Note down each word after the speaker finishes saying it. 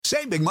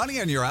Save big money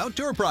on your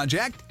outdoor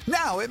project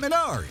now at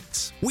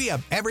Menards. We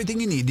have everything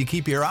you need to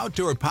keep your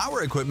outdoor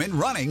power equipment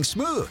running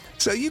smooth,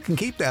 so you can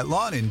keep that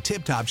lawn in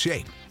tip-top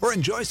shape or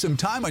enjoy some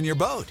time on your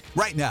boat.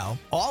 Right now,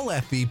 all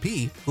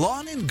FVP,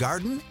 lawn and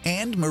garden,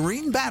 and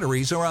marine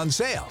batteries are on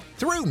sale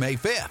through May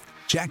 5th.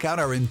 Check out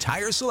our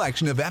entire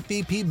selection of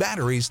FVP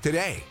batteries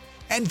today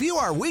and view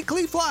our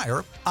weekly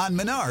flyer on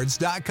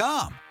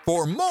Menards.com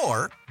for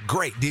more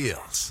great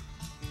deals.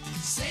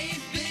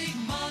 Save big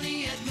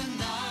money at Menards.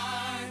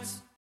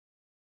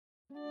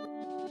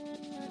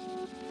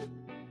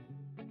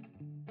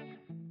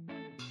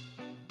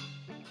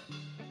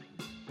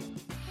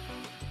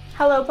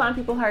 Hello plant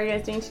people, how are you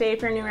guys doing today?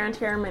 If you're new around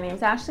here, my name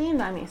is Ashley and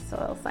I'm a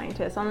soil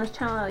scientist. On this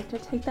channel I like to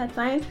take that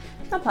science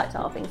and apply it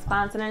to all things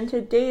plants, and in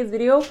today's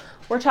video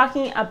we're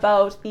talking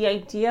about the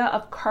idea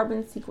of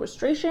carbon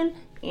sequestration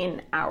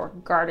in our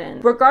garden.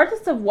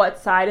 Regardless of what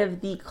side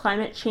of the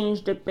climate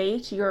change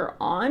debate you're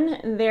on,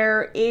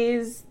 there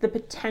is the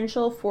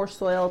potential for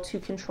soil to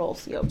control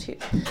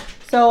CO2.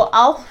 So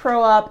I'll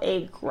throw up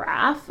a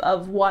graph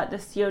of what the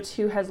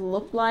CO2 has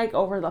looked like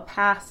over the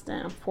past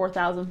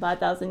 4,000,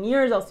 5,000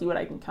 years. I'll see what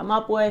I can come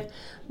up with.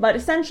 But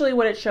essentially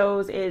what it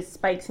shows is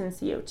spikes in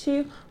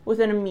CO2 with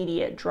an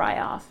immediate dry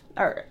off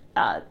or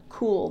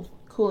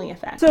cooling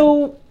effect.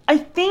 So I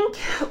think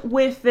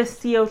with the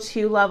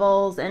CO2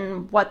 levels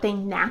and what they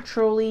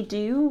naturally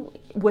do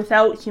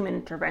without human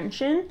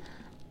intervention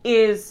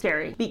is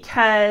scary,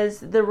 because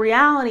the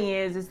reality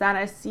is that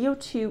as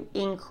CO2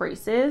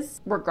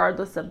 increases,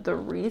 regardless of the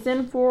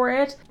reason for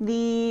it,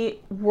 the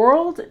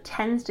world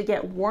tends to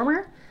get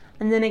warmer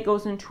and then it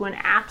goes into an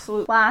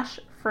absolute flash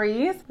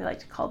freeze we like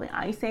to call the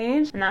Ice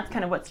Age, and that's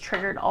kind of what's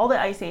triggered all the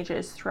ice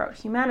ages throughout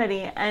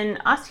humanity. And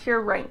us here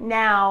right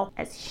now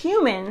as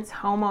humans,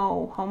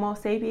 Homo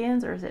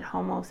sapiens, or is it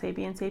Homo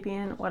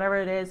sapien, whatever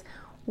it is,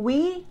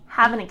 we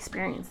haven't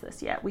experienced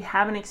this yet. We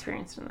haven't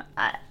experienced an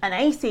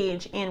ice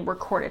age in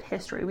recorded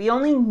history. We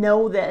only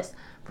know this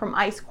from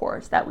ice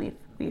cores that we've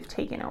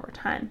taken over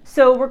time.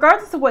 So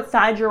regardless of what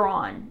side you're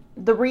on,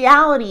 the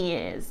reality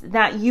is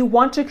that you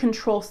want to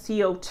control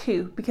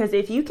CO2, because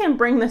if you can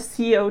bring the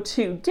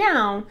CO2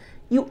 down,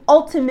 you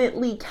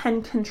ultimately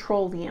can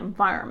control the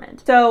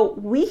environment. So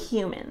we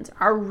humans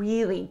are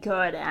really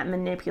good at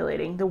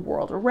manipulating the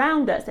world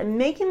around us and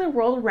making the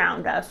world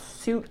around us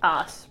suit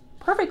us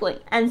perfectly.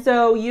 And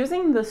so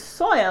using the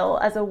soil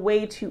as a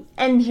way to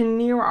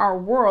engineer our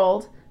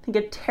world, think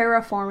of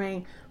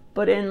terraforming,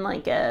 but in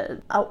like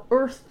a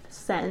earth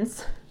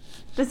sense,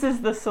 this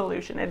is the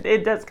solution.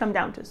 It does come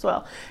down to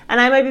soil. And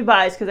I might be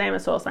biased because I am a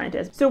soil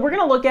scientist. So we're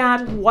going to look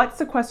at what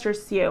sequesters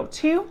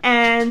CO2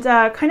 and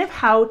kind of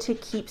how to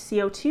keep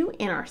CO2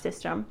 in our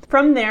system.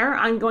 From there,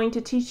 I'm going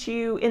to teach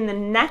you in the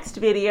next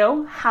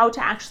video how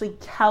to actually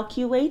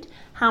calculate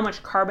how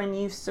much carbon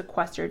you've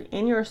sequestered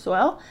in your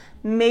soil,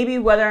 maybe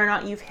whether or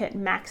not you've hit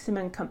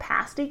maximum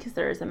capacity, because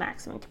there is a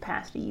maximum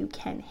capacity you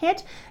can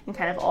hit, and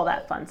kind of all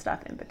that fun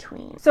stuff in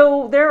between.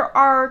 So there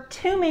are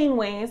two main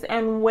ways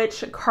in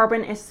which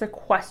carbon is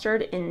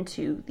sequestered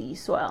into the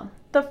soil.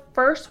 The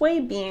first way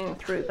being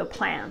through the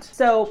plant.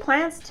 So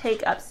plants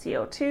take up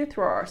CO2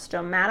 through our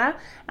stomata,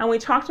 and we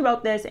talked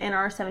about this in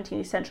our 17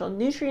 essential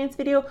nutrients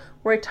video,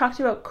 where I talked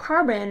about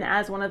carbon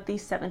as one of the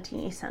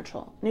 17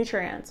 essential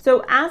nutrients.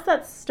 So as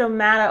that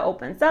stomata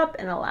opens up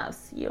and allows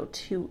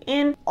CO2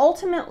 in,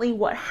 ultimately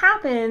what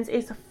happens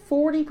is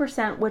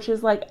 40%, which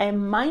is like a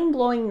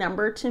mind-blowing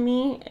number to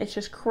me. It's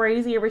just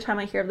crazy every time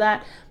I hear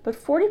that. But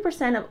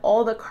 40% of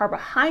all the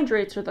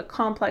carbohydrates, or the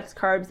complex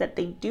carbs that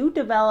they do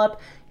develop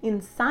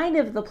inside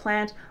of the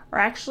plant, are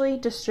actually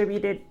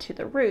distributed to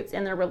the roots,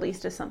 and they're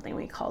released as something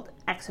we call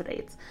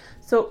exudates.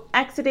 So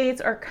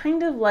exudates are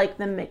kind of like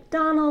the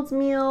McDonald's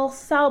meal,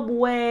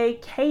 Subway,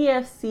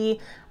 KFC,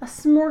 a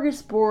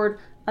smorgasbord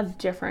of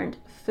different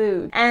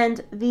food.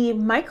 And the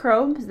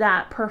microbes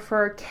that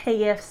prefer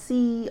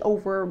KFC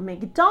over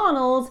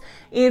McDonald's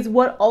is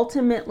what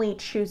ultimately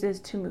chooses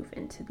to move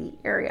into the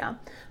area.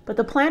 But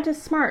the plant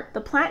is smart.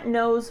 The plant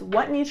knows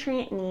what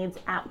nutrient it needs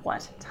at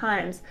what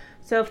times.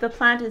 So if the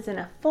plant is in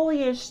a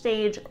foliage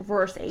stage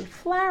versus a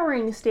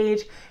flowering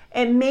stage,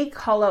 it may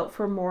call out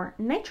for more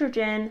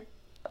nitrogen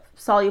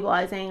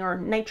solubilizing or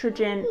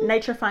nitrogen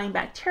nitrifying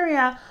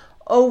bacteria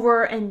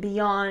over and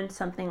beyond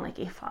something like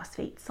a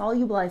phosphate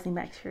solubilizing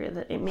bacteria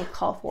that it may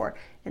call for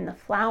in the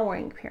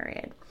flowering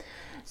period.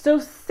 So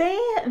say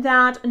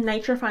that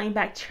nitrifying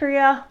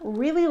bacteria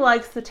really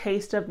likes the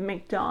taste of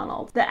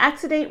McDonald's. The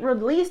exudate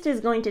released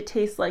is going to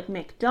taste like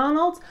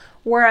McDonald's,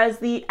 whereas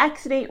the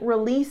exudate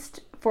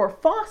released for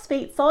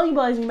phosphate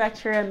solubilizing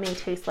bacteria may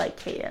taste like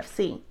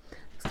KFC.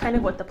 It's kind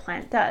of what the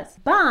plant does.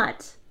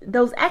 But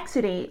those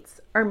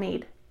exudates are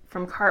made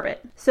from carbon.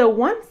 So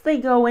once they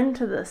go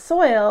into the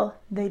soil,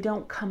 they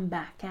don't come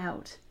back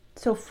out.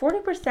 So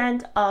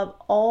 40% of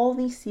all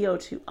the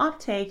CO2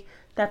 uptake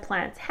that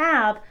plants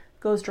have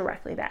goes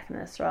directly back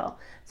into the soil.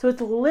 So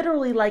it's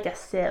literally like a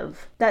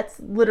sieve that's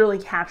literally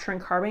capturing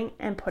carbon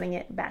and putting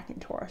it back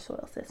into our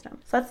soil system.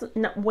 So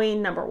that's way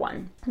number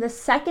one. The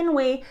second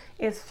way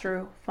is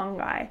through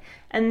fungi.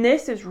 And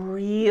this is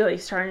really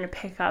starting to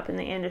pick up in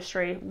the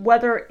industry,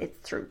 whether it's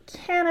through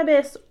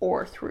cannabis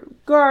or through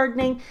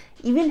gardening.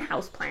 Even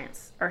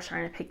houseplants are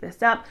starting to pick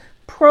this up.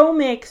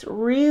 ProMix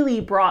really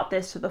brought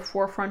this to the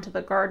forefront of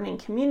the gardening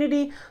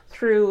community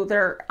through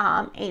their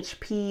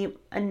HP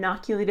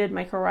inoculated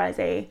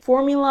mycorrhizae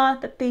formula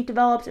that they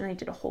developed, and they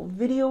did a whole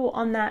video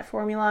on that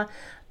formula.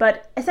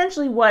 But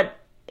essentially what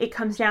it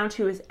comes down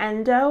to is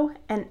endo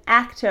and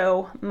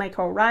acto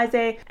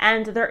mycorrhizae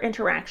and their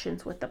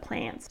interactions with the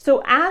plants.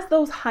 So as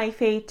those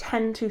hyphae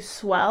tend to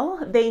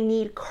swell, they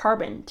need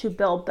carbon to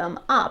build them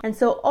up. And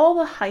so all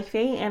the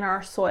hyphae in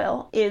our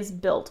soil is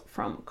built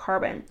from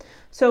carbon.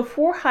 So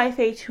for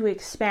hyphae to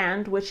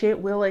expand, which it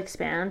will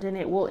expand, and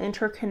it will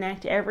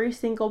interconnect every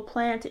single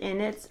plant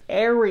in its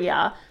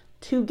area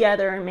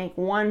together and make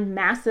one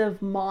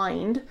massive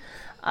mind,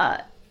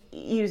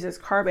 uses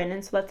carbon.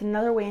 And so that's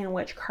another way in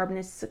which carbon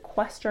is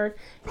sequestered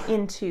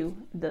into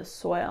the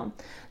soil.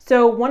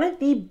 So one of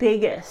the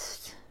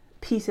biggest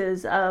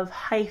pieces of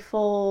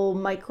hyphal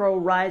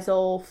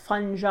mycorrhizal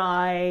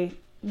fungi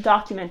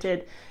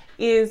documented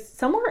is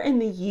somewhere in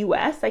the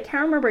US. I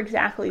can't remember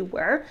exactly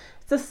where.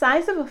 It's the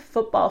size of a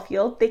football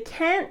field. They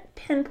can't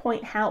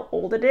pinpoint how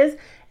old it is.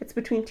 It's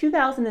between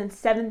 2,000 and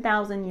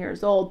 7,000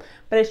 years old,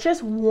 but it's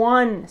just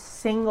one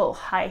single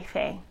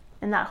hyphae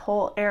in that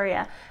whole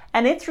area.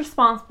 And it's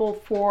responsible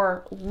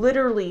for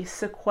literally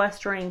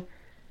sequestering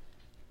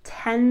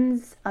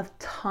tens of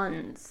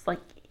tons, like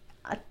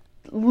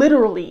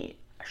literally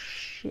a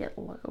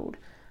shitload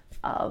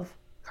of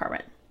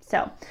carbon.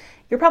 So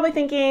you're probably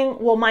thinking,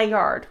 well, my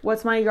yard,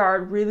 what's my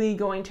yard really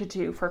going to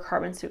do for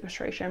carbon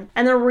sequestration?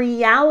 And the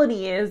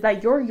reality is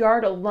that your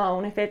yard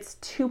alone, if it's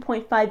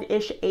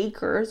 2.5-ish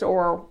acres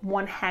or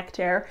 1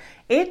 hectare,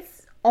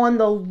 it's on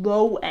the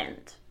low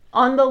end.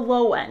 On the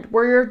low end,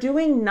 where you're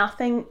doing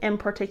nothing in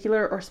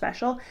particular or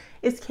special,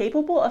 is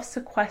capable of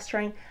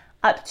sequestering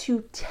up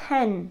to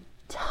 10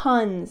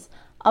 tons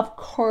of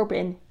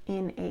carbon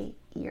in a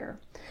year.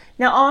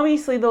 Now,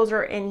 obviously, those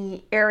are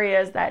in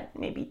areas that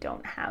maybe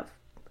don't have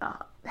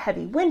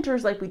heavy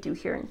winters like we do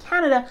here in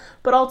Canada,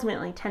 but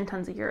ultimately 10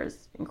 tons a year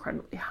is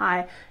incredibly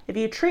high. If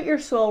you treat your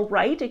soil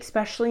right,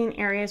 especially in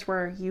areas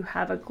where you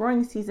have a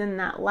growing season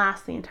that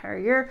lasts the entire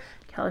year,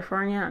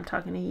 California, I'm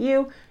talking to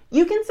you,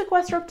 you can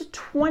sequester up to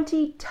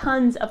 20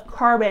 tons of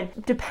carbon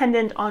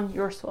dependent on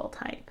your soil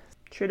type.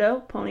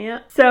 Trudeau, pony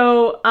up.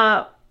 So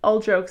all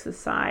jokes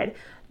aside,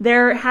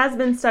 there has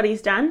been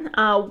studies done.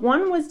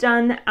 One was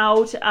done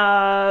out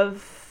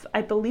of,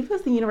 I believe it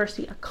was the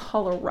University of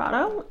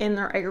Colorado in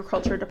their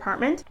agriculture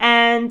department.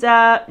 And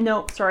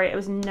no, sorry, it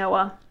was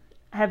NOAA.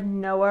 I have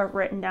NOAA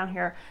written down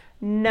here.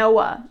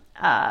 NOAA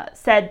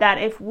said that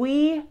if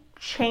we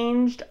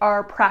changed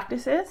our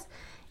practices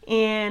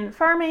in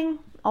farming,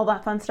 all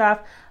that fun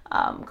stuff,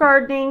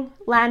 gardening,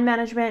 land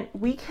management,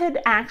 we could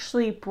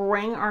actually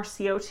bring our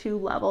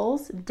CO2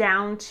 levels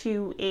down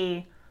to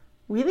a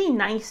really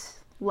nice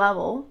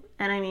level.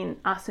 And I mean,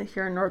 us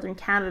here in Northern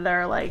Canada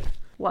are like,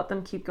 let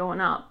them keep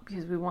going up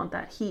because we want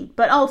that heat.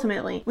 But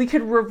ultimately, we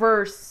could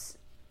reverse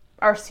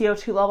our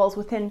CO2 levels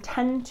within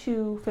 10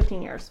 to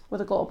 15 years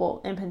with a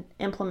global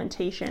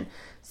implementation.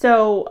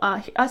 So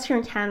us here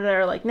in Canada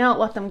are like, no,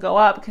 let them go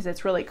up because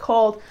it's really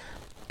cold.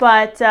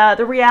 But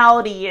the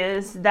reality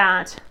is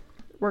that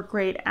we're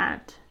great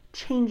at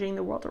changing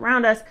the world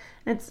around us.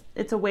 And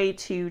it's a way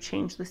to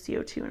change the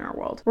CO2 in our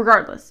world.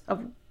 Regardless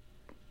of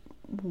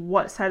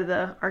what side of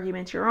the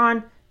argument you're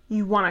on,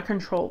 you want to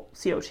control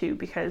CO2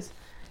 because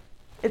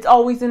it's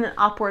always in an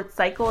upward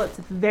cycle. It's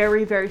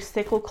very, very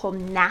cyclical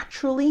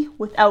naturally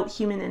without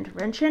human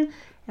intervention.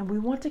 And we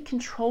want to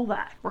control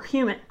that. We're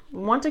human.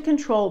 We want to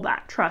control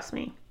that. Trust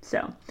me.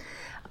 So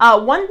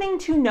one thing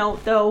to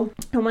note though,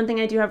 and one thing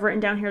I do have written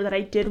down here that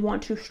I did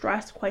want to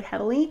stress quite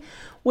heavily,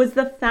 was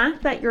the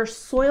fact that your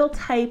soil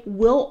type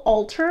will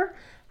alter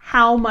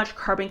how much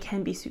carbon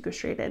can be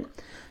sequestrated.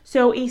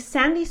 So a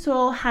sandy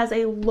soil has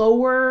a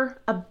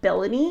lower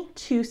ability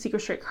to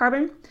sequestrate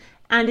carbon,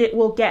 and it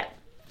will get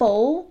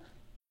full.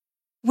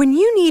 When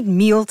you need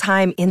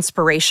mealtime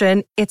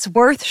inspiration, it's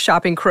worth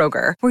shopping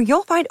Kroger, where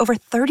you'll find over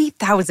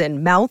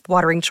 30,000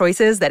 mouth-watering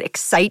choices that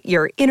excite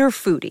your inner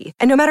foodie.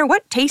 And no matter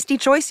what tasty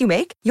choice you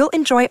make, you'll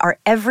enjoy our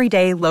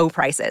everyday low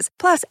prices,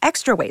 plus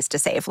extra ways to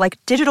save, like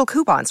digital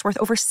coupons worth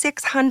over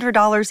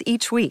 $600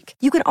 each week.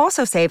 You can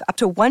also save up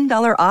to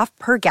 $1 off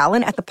per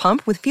gallon at the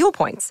pump with fuel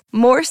points.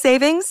 More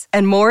savings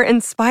and more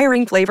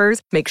inspiring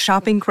flavors make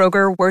shopping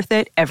Kroger worth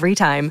it every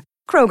time.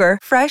 Kroger,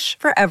 fresh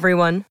for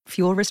everyone.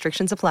 Fuel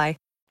restrictions apply.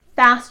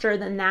 Faster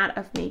than that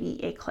of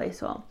maybe a clay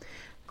soil.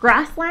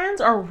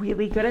 Grasslands are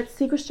really good at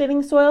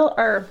sequestrating soil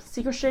or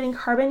sequestrating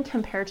carbon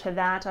compared to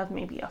that of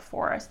maybe a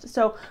forest.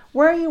 So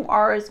where you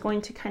are is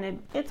going to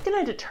it's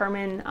going to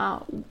determine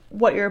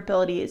what your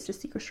ability is to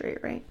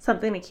sequestrate, right?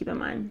 Something to keep in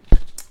mind.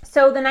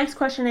 So the next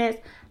question is,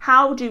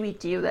 how do we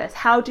do this?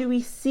 How do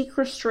we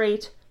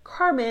sequestrate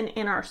carbon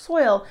in our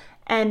soil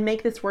and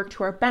make this work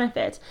to our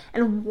benefit.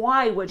 And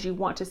why would you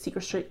want to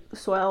sequestrate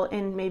soil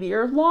in maybe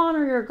your lawn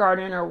or your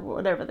garden or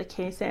whatever the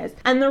case is?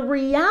 And the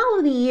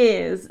reality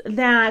is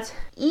that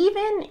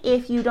even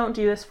if you don't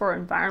do this for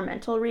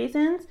environmental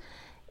reasons,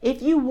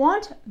 if you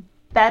want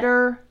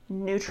better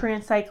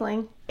nutrient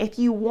cycling, if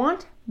you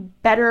want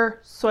better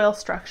soil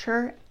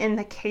structure in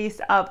the case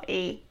of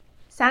a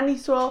sandy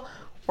soil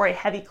or a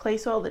heavy clay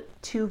soil, the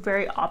two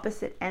very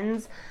opposite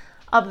ends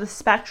of the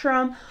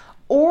spectrum,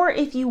 or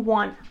if you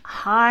want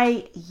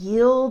high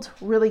yield,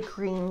 really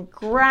green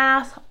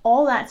grass,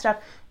 all that stuff,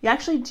 you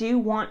actually do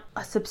want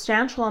a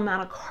substantial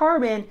amount of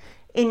carbon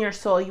in your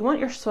soil. You want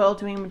your soil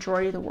doing the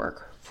majority of the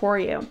work for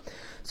you.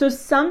 So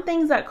some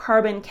things that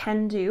carbon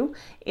can do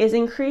is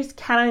increase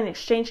cation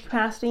exchange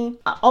capacity,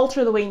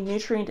 alter the way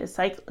nutrients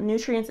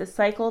is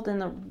cycled,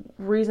 and the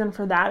reason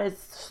for that is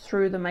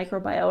through the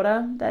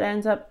microbiota that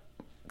ends up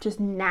just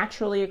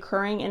naturally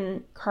occurring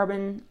in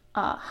carbon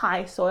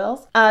high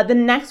soils. The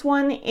next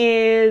one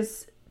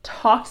is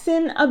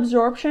toxin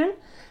absorption.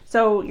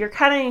 So your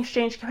cation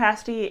exchange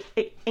capacity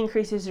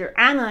increases, your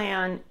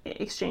anion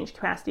exchange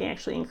capacity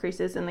actually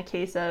increases in the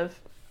case of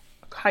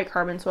high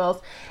carbon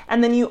soils.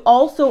 And then you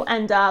also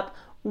end up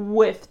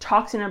with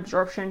toxin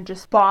absorption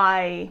just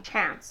by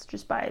chance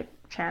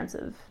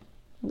of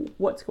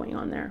what's going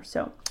on there.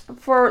 So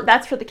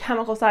that's for the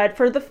chemical side.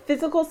 For the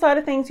physical side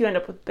of things, you end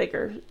up with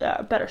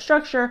better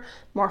structure,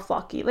 more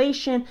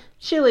flocculation,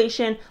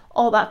 chelation,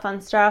 all that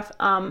fun stuff.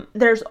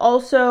 There's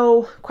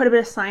also quite a bit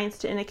of science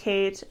to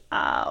indicate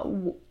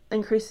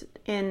increase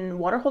in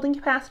water holding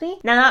capacity.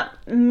 Now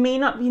that may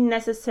not be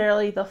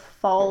necessarily the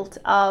fault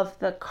of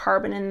the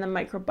carbon in the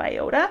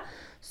microbiota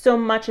so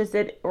much as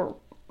or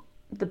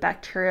the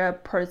bacteria,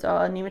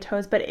 protozoa,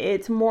 nematodes, but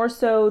it's more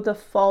so the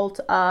fault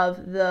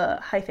of the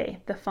hyphae,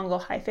 the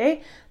fungal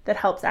hyphae, that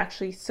helps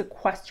actually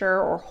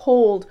sequester or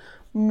hold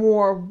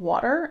more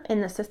water in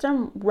the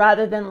system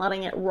rather than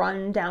letting it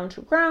run down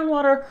to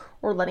groundwater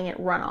or letting it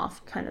run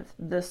off kind of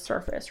the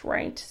surface,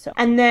 right? So,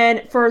 and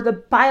then for the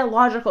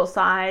biological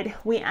side,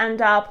 we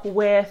end up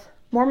with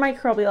more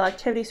microbial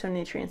activity, so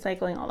nutrient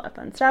cycling, all that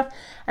fun stuff.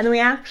 And then we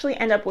actually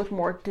end up with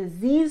more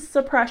disease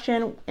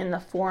suppression in the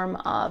form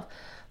of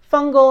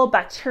fungal,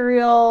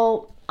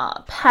 bacterial,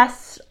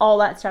 pests, all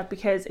that stuff,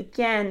 because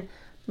again,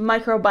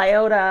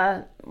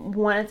 microbiota,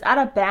 when it's out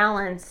of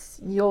balance,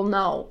 you'll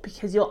know,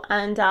 because you'll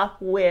end up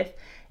with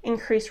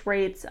increased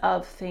rates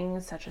of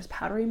things such as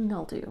powdery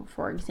mildew,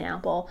 for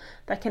example,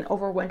 that can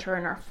overwinter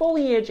in our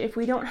foliage if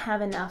we don't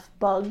have enough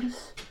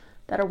bugs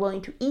that are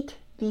willing to eat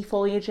the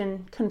foliage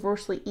and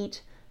conversely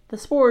eat the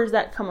spores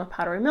that come with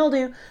powdery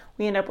mildew.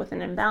 We end up with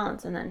an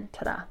imbalance, and then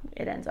ta-da,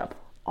 it ends up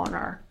on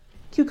our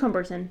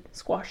cucumbers and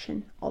squash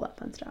and all that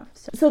fun stuff.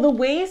 So the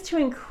ways to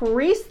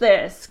increase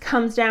this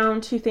comes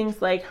down to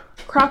things like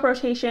crop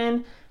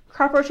rotation.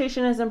 Crop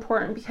rotation is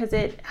important because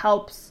it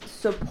helps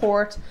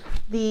support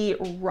the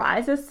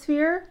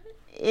rhizosphere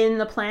in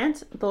the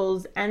plant,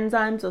 those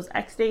enzymes, those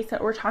exudates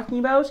that we're talking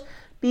about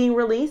being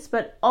released,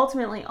 but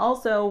ultimately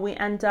also we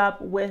end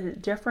up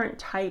with different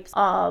types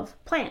of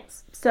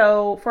plants.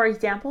 So for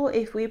example,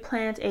 if we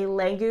plant a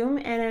legume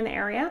in an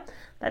area,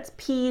 that's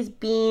peas,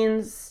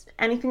 beans,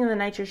 anything in the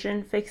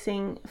nitrogen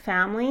fixing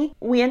family,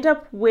 we end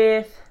up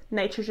with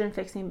nitrogen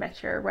fixing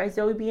bacteria.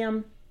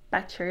 Rhizobium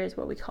bacteria is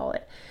what we call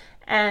it.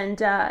 And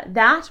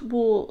that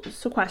will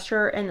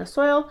sequester in the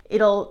soil.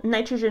 It'll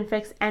nitrogen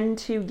fix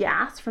N2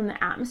 gas from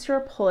the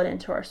atmosphere, pull it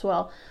into our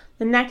soil.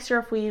 The next year,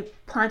 if we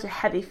plant a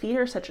heavy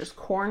feeder, such as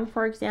corn,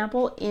 for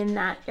example, in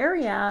that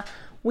area,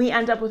 we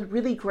end up with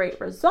really great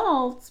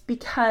results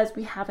because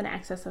we have an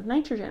excess of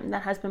nitrogen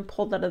that has been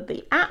pulled out of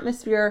the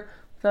atmosphere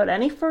without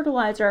any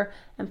fertilizer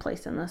and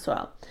placed in the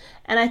soil.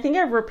 And I think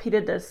I've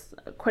repeated this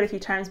quite a few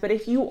times, but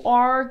if you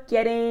are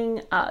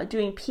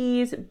doing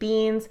peas,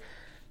 beans,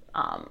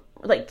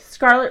 like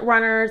scarlet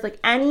runners, like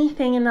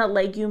anything in the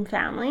legume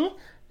family,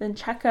 then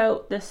check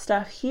out this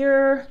stuff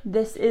here.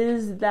 This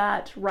is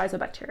that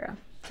rhizobacteria.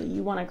 So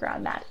you want to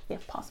grab that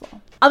if possible.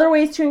 Other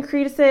ways to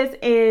increase this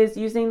is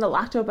using the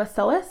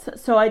lactobacillus.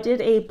 So I did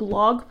a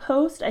blog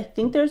post. I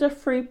think there's a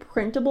free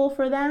printable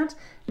for that.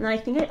 And I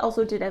think I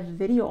also did a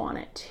video on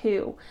it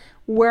too,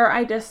 where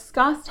I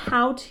discussed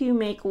how to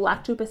make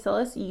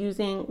lactobacillus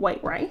using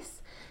white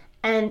rice.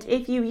 And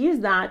if you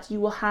use that, you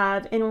will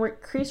have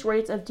increased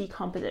rates of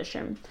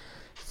decomposition.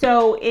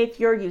 So if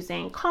you're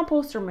using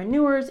compost or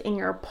manures in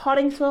your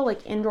potting soil,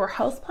 like indoor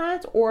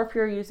houseplants, or if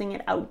you're using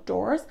it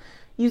outdoors,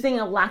 using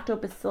a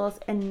lactobacillus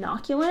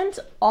inoculant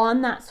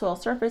on that soil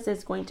surface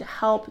is going to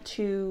help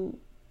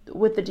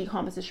with the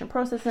decomposition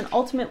process and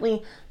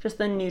ultimately just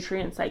the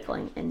nutrient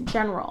cycling in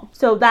general.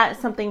 So that is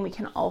something we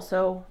can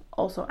also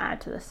add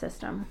to the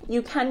system.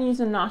 You can use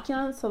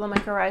inoculants, so the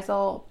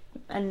mycorrhizal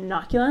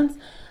inoculants.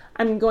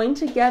 I'm going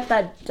to get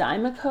that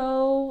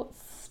Dimaco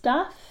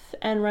stuff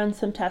and run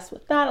some tests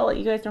with that. I'll let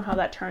you guys know how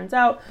that turns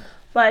out.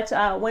 But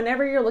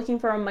whenever you're looking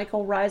for a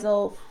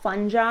mycorrhizal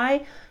fungi,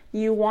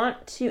 you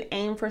want to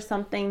aim for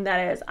something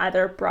that is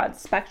either broad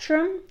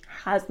spectrum,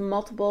 has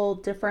multiple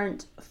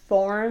different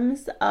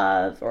forms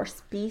of or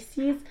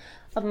species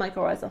of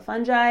mycorrhizal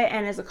fungi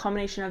and is a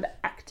combination of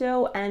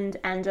ecto and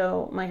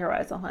endo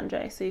mycorrhizal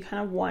fungi. So you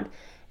kind of want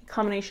a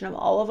combination of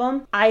all of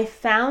them. I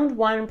found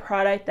one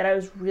product that I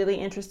was really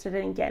interested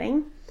in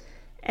getting,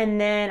 and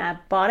then I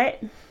bought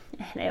it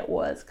and it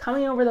was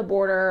coming over the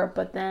border,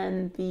 but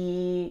then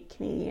the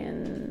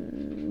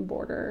Canadian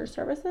Border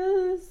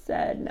Services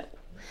said no.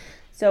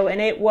 So,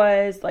 and it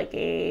was like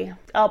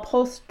I'll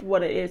post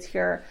what it is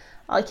here.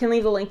 I can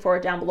leave a link for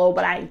it down below,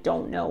 but I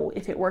don't know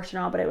if it worked or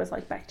not, but it was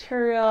like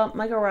bacteria,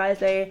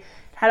 mycorrhizae, it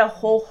had a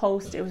whole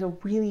host. It was a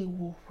really,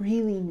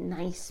 really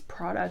nice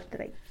product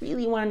that I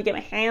really wanted to get my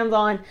hands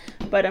on,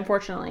 but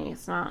unfortunately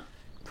it's not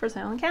for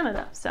sale in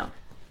Canada. So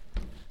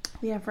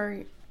we have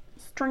very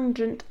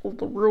stringent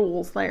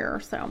rules there.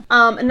 So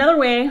another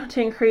way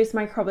to increase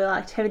microbial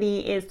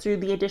activity is through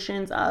the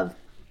additions of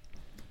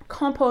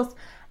compost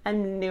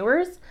and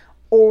manures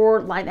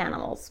or live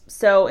animals.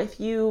 So if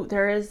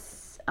there is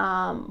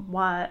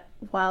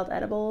wild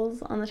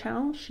edibles on the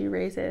channel. She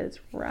raises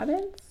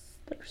rabbits.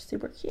 They're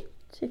super cute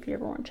if you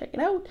ever want to check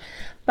it out.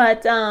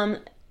 But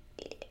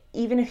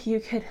even if you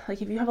could,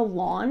 like if you have a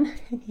lawn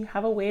and you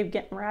have a way of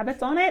getting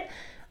rabbits on it,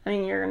 I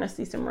mean, you're going to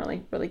see some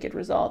really, really good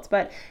results.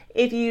 But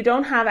if you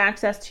don't have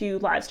access to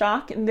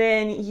livestock,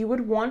 then you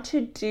would want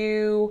to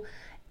do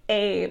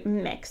a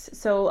mix.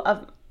 So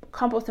of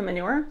compost and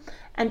manure,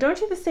 and don't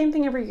do the same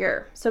thing every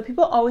year. So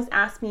people always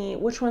ask me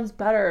which one's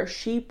better,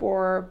 sheep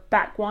or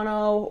bat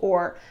guano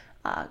or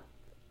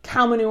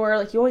cow manure.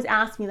 Like you always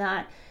ask me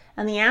that,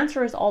 and the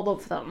answer is all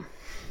of them.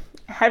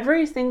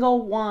 Every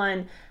single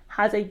one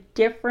has a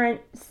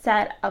different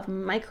set of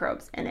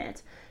microbes in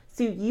it,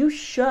 so you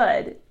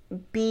should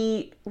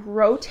be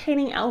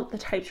rotating out the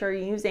types you're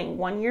using.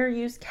 One year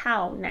use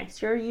cow,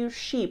 next year use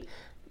sheep,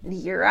 the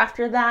year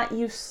after that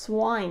use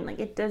swine. Like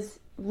it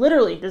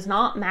literally does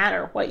not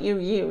matter what you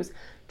use.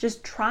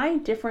 Just try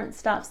different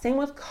stuff. Same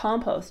with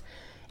compost.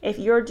 If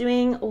you're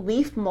doing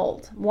leaf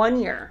mold one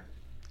year,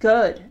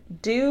 good.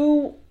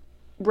 Do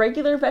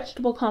regular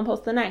vegetable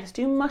compost the next.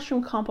 Do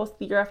mushroom compost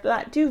the year after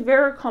that. Do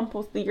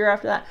vermicompost the year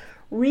after that.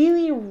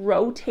 Really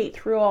rotate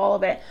through all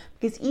of it,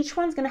 because each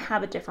one's going to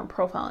have a different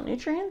profile of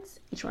nutrients.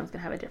 Each one's going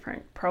to have a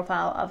different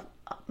profile of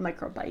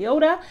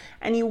microbiota,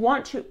 and you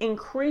want to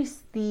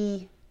increase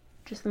the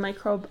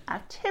microbe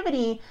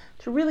activity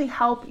to really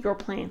help your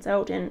plants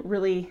out and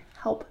really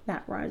help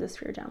that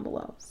rhizosphere down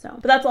below.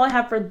 But that's all I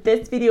have for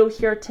this video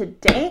here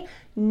today.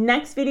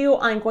 Next video,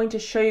 I'm going to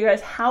show you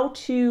guys how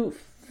to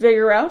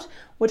figure out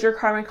what your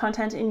carbon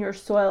content in your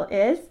soil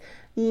is.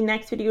 The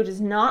next video does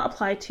not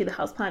apply to the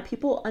houseplant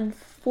people,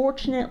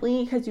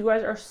 unfortunately, because you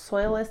guys are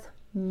soilless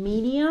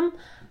medium.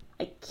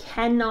 I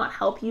cannot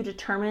help you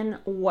determine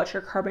what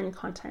your carbon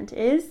content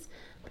is,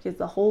 because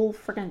the whole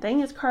freaking thing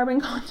is carbon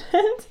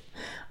content,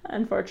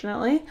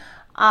 unfortunately.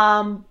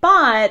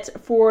 But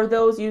for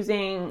those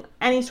using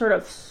any sort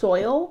of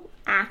soil,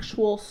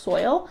 actual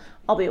soil,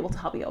 I'll be able to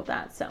help you out with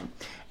that. So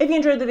if you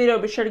enjoyed the video,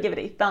 be sure to give it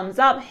a thumbs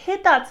up,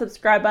 hit that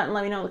subscribe button,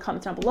 let me know in the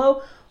comments down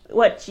below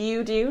what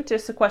you do to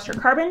sequester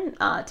carbon,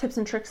 tips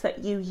and tricks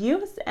that you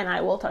use, and I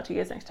will talk to you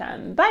guys next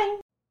time. Bye.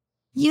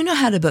 You know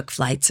how to book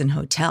flights and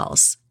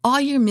hotels. All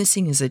you're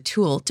missing is a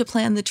tool to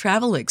plan the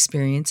travel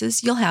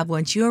experiences you'll have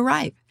once you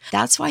arrive.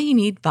 That's why you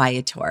need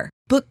Viator.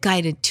 Book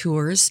guided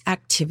tours,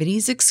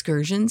 activities,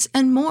 excursions,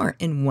 and more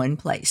in one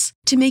place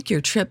to make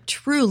your trip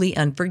truly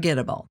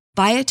unforgettable.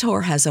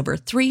 Viator has over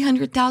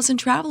 300,000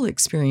 travel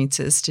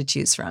experiences to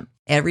choose from.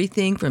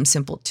 Everything from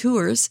simple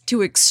tours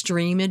to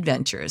extreme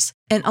adventures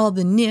and all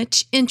the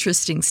niche,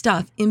 interesting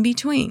stuff in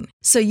between.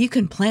 So you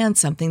can plan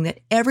something that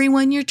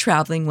everyone you're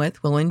traveling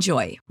with will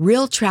enjoy.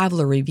 Real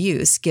traveler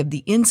reviews give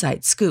the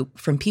inside scoop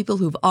from people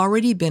who've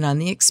already been on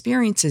the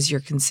experiences you're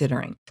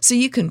considering. So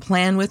you can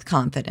plan with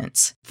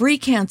confidence. Free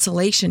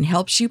cancellation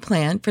helps you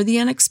plan for the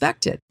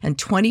unexpected. And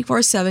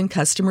 24/7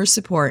 customer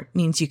support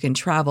means you can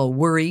travel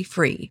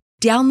worry-free.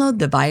 Download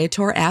the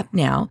Viator app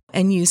now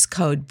and use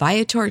code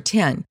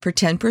Viator10 for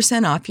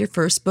 10% off your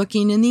first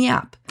booking in the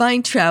app.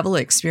 Find travel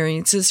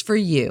experiences for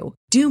you.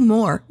 Do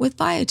more with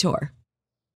Viator.